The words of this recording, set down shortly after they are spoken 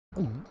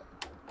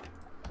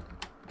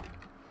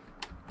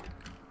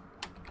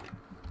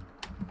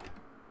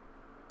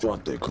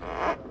저한테こ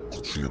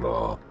ち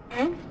ら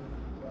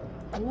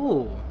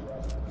Ooh.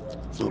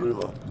 それ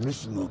はミ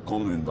スの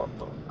仮面だっ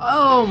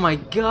た。 Oh my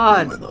ご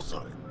god. めんなさ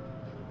い。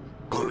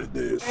これ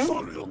で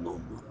それを飲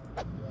む。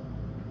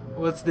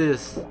 What's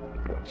this?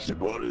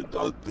 絞れ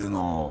たて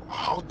の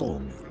ハート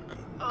ミルク。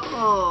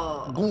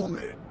 Oh. ごめ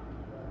ん。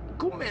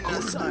ごめん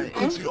なさい。こ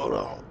れで口か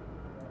ら。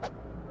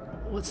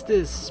 What's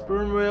this?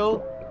 Sperm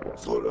whale?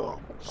 それは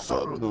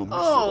猿のミスだ。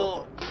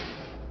 Oh.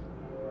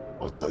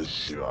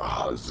 私は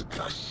恥ず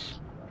かし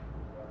い。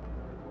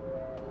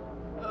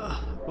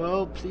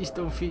 Well, please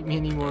don't feed me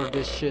any more of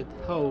this shit.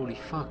 Holy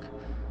fuck.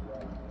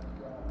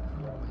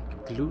 Oh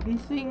my gluten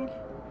thing?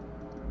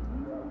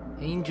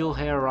 Angel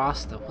hair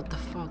rasta. What the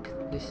fuck?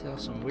 This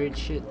is some weird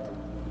shit.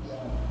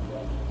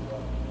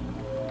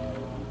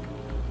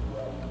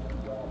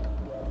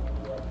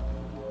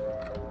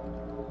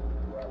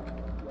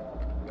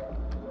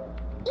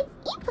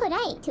 It's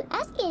impolite to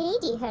ask a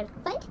lady her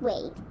butt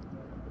weight.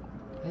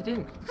 I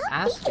didn't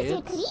How ask big is your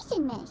it.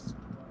 collision mesh?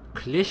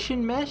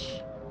 Collision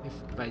mesh?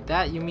 If by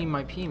that you mean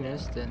my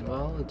penis, then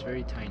well, it's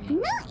very tiny.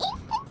 No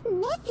instant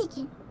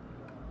messaging.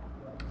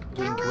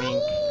 Wink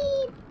wink.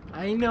 Kawaii.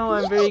 I know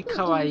I'm very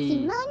kawaii.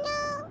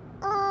 Kimono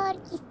or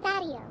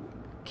kistario?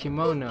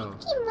 Kimono.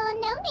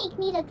 Kimono make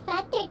me look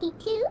fat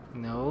 32?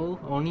 No,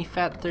 only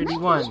fat My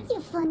 31. video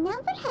phone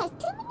number has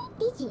too many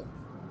digits.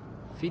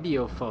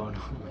 Video phone.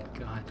 Oh my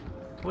god.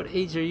 What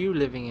age are you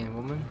living in,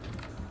 woman?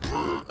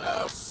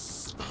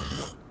 Yes.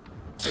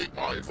 Take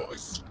my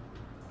advice.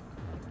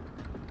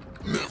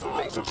 Never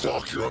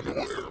overclock your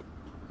underwear.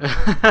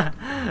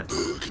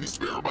 Can you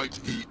spare a bite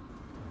to eat?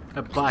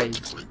 A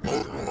bite. Like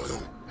motor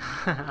oil.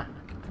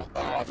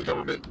 The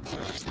government.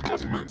 The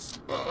government's.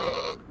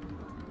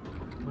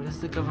 What has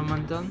the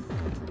government done?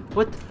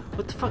 What?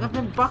 What the fuck? I've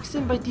been boxed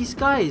in by these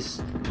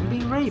guys. I'm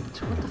being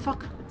raped. What the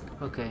fuck?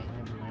 Okay,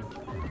 never mind.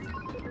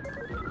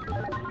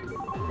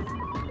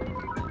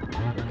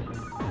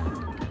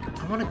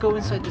 I want to go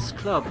inside this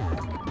club.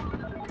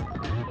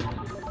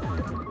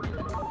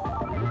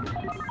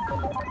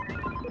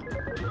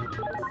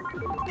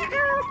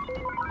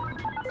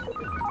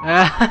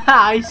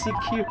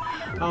 ICQ.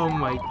 Oh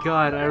my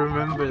god, I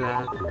remember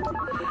that.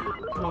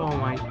 Oh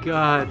my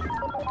god.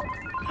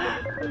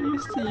 I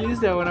used to use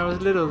that when I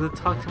was little to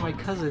talk to my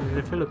cousin in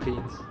the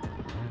Philippines.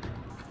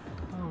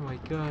 Oh my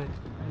god,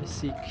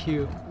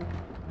 ICQ.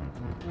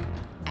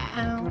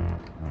 Ow.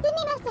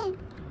 Sumimasen.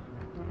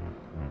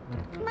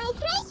 My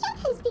friend shop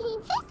has been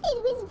infested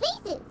with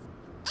vases.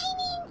 I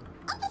mean,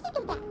 opposite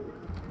of that.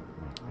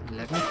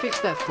 Let me fix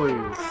that for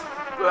you.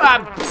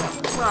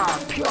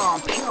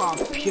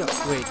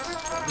 Wait,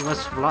 it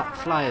was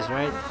flies,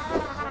 right?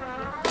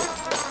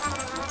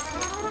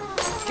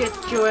 Get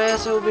your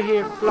ass over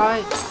here,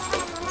 fly!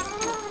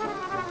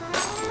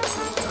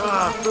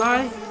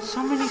 Fly?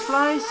 So many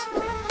flies?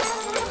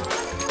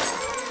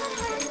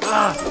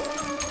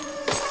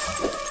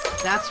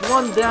 That's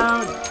one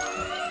down!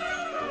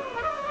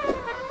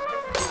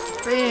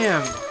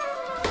 Bam!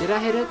 Did I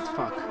hit it?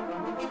 Fuck.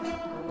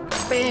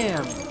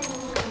 Bam!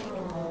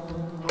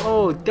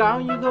 Oh,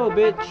 down you go,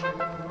 bitch!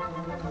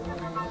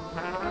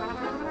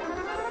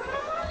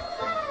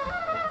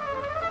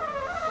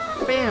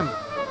 Bam!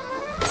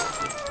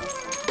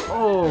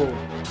 Oh!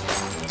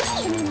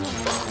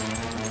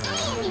 I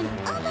am an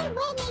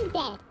overwhelming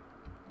dad.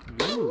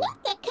 I'm Ooh. not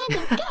that kind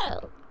of girl.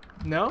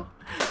 No?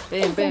 Bam,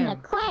 It's an bam!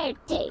 acquired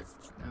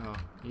taste. Oh,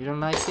 you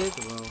don't like it?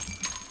 Well...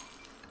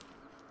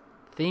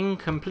 Thing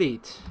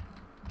complete.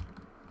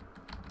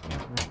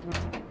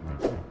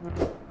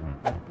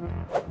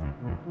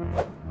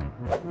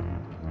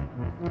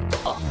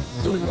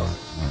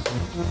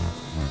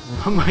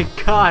 Oh my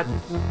god!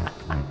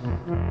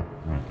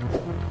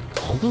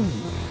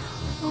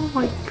 Oh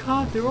my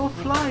god, they're all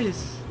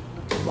flies!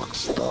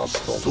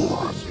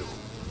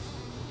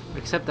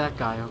 Except that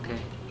guy, okay.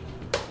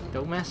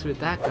 Don't mess with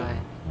that guy.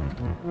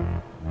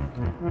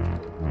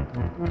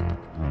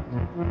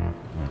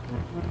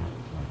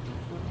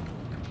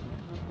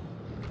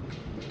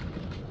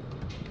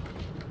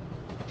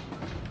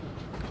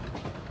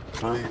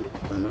 Find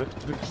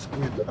electric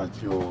squid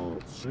at your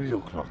 3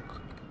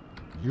 o'clock.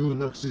 You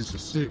Nexus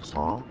 6,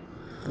 huh?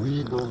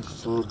 We don't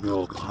serve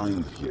your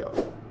kind here.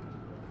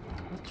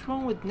 What's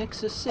wrong with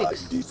Nexus I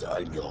 6?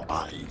 design your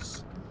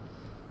eyes.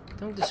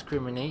 Don't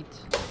discriminate.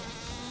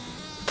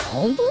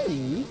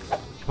 Honey?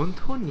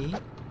 Hontoni?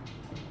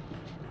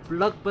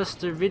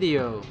 Blockbuster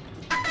video.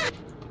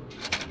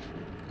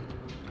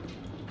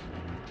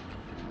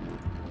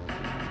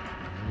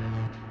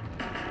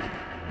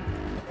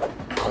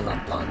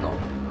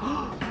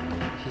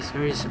 He's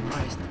very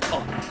surprised.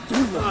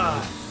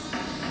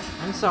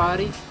 I'm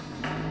sorry.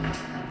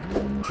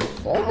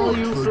 Oh,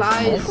 you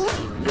flies!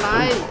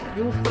 Fly!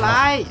 You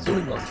fly!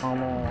 You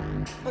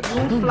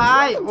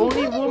fly!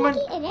 Only woman!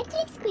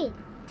 Electric squid.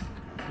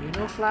 You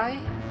know fly?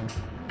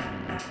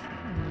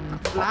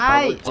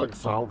 Fly!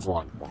 Sounds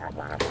like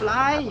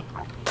Fly!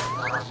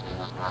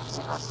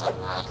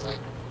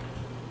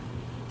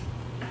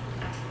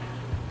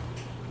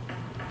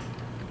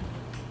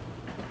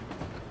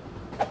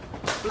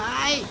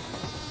 fly.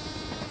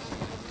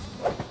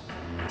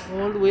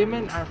 All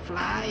women are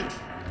fly. There's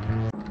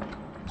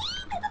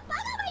a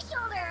bug on my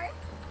shoulder!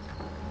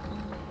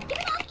 Get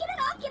it off, get it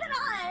off, get it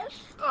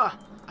off! Ah,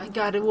 I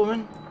got it,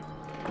 woman.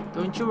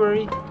 Don't you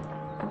worry.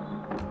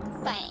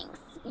 Thanks.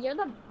 You're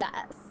the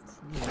best.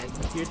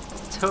 Like, you're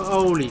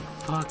holy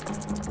fuck.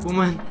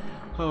 Woman.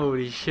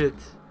 Holy shit.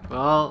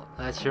 Well,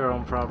 that's your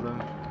own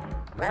problem.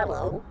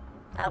 Hello,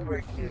 how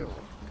are you?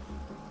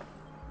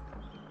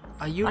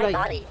 Are you My like...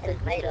 body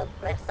is made of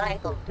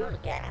recycled tuna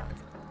cans.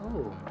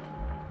 Oh.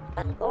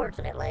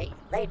 Unfortunately,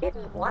 they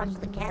didn't wash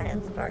the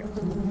cans first.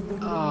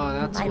 Oh,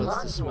 that's I what long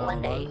the to smell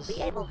one day was.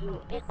 be able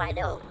to pick my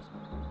nose.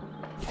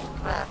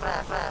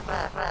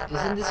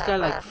 Isn't this guy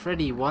like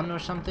Freddy 1 or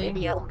something?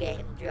 Video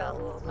game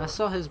Joe. I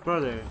saw his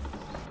brother.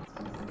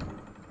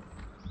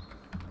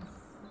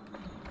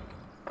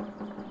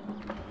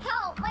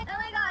 Help! Oh my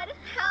god,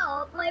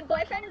 help! My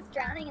boyfriend is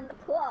drowning in the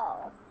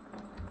pool.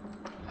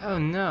 Oh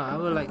no, I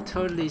will like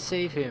totally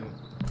save him.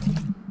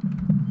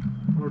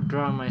 Or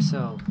drown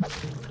myself.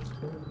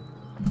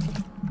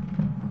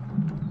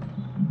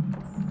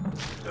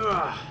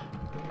 Ugh.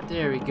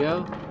 There we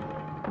go.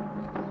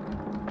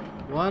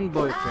 One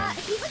boyfriend.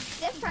 He looks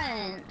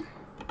different.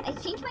 I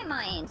changed my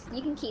mind.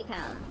 You can keep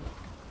him.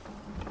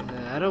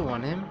 I don't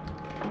want him.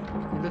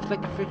 He looks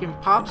like a freaking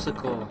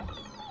popsicle.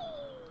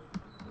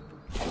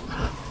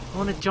 I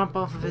want to jump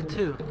off of it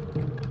too.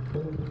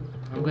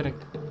 I'm gonna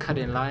cut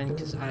in line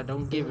because I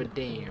don't give a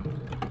damn.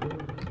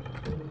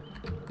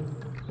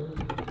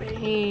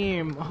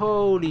 Bam!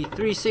 Holy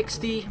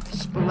 360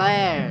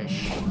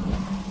 splash!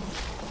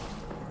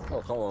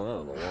 Oh, come on out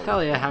of the water.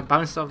 Hell yeah, I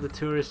bounced off the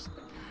tourist's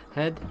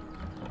head.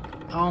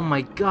 Oh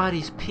my god,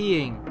 he's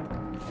peeing.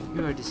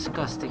 You are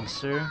disgusting,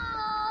 sir.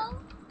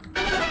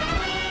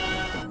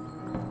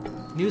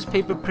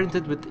 Newspaper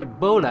printed with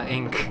Ebola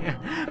ink.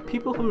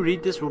 People who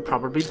read this will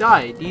probably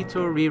die.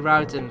 Detour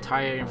reroutes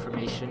entire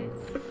information.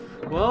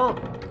 Well,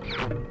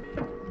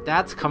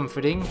 that's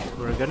comforting.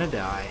 We're gonna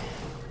die.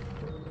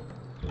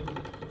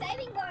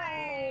 Diving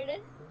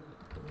board!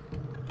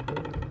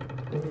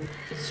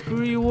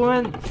 Screw you,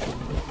 woman.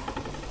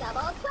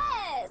 Double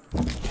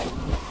twist!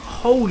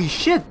 Holy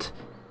shit!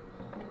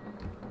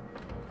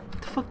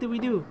 What the fuck did we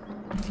do?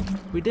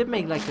 We did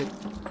make like a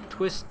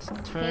twist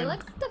He turn.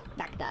 looks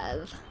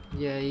defective.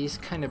 Yeah, he's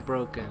kind of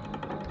broken.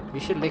 We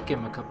should lick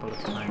him a couple of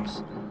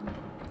times.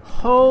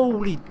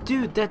 Holy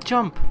dude, that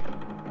jump!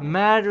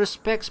 Mad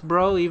respects,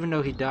 bro, even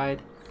though he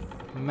died.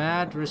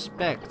 Mad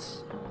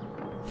respects.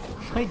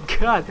 Oh my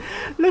god,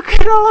 look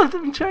at all of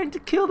them trying to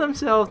kill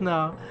themselves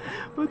now.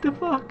 What the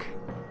fuck?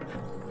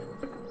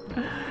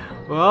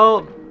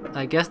 Well,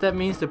 I guess that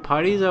means the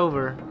party's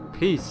over.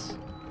 Peace.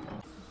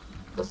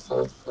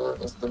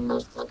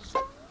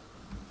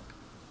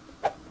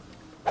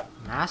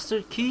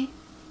 Master key?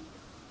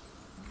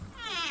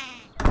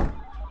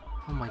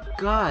 Oh my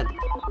god.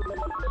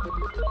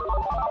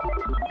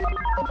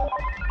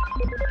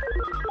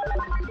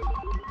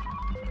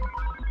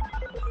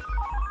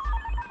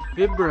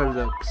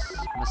 Vibralux,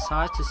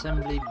 massage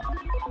assembly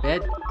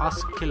bed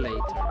oscillator,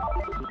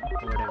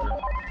 or whatever.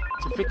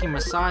 It's a freaking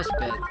massage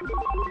bed.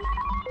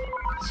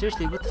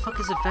 Seriously, what the fuck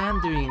is a van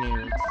doing in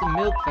here? It's the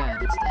milk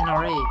van, it's the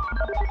NRA.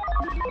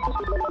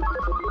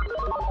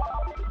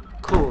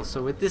 Cool,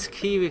 so with this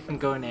key we can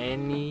go in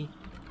any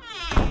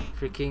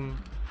freaking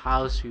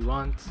house we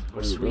want,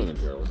 or What are you doing suite. in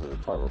here? It was in a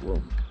private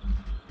room.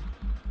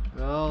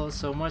 Well,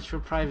 so much for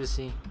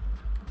privacy.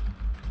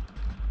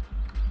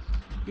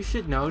 You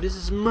should know, this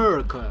is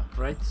America,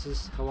 right? This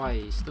is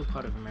Hawaii, still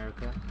part of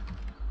America.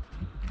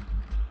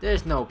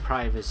 There's no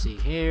privacy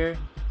here.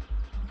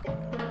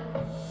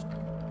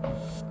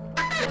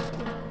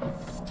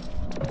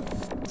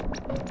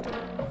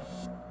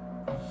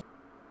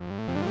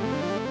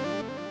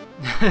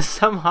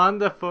 Some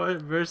Honda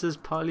versus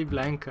Polly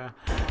Blanca.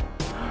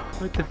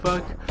 What the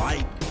fuck?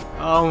 Fight!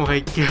 Oh my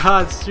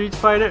god, Street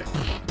Fighter!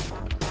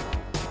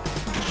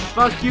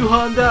 Fuck you,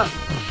 Honda!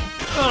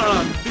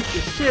 Ugh, beat the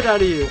shit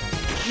out of you!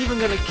 He's even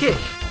gonna kick!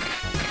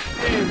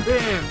 Bam,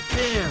 bam,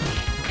 bam!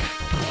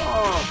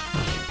 Oh!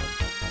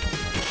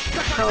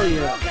 Hell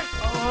yeah!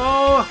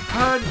 Oh!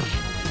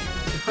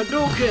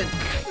 Hadouken!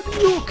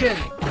 Hadouken!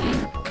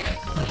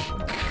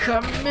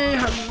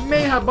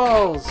 Kamehameha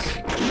balls!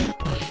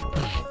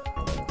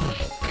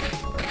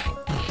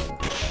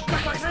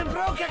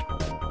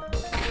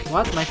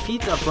 What? My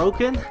feet are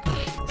broken?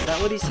 Is that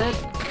what he said?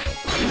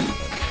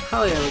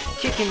 Hell yeah, we're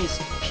kicking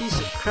this piece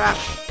of crap.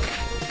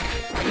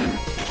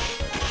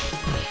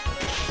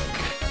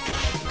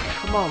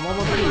 Come on, one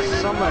more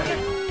piece, somewhere.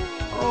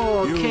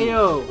 Oh,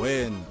 KO.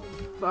 Win.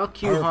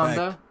 Fuck you, Perfect.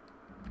 Honda.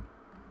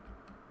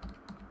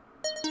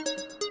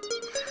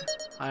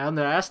 I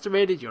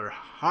underestimated your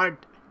hard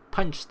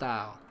punch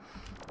style.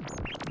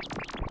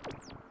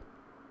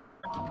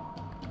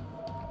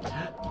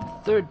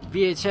 Third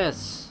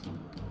VHS.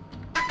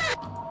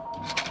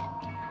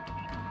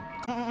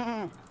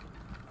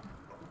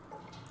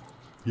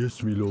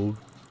 Yes, my lord.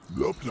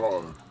 What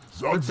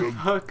the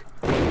fuck?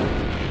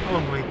 Oh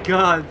my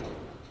god.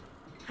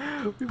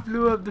 We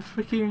blew up the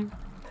freaking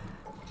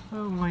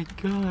Oh my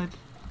god.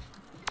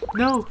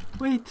 No,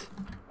 wait.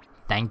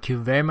 Thank you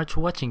very much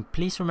for watching.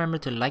 Please remember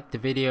to like the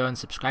video and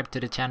subscribe to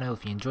the channel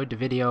if you enjoyed the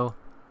video.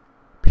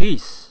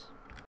 Peace.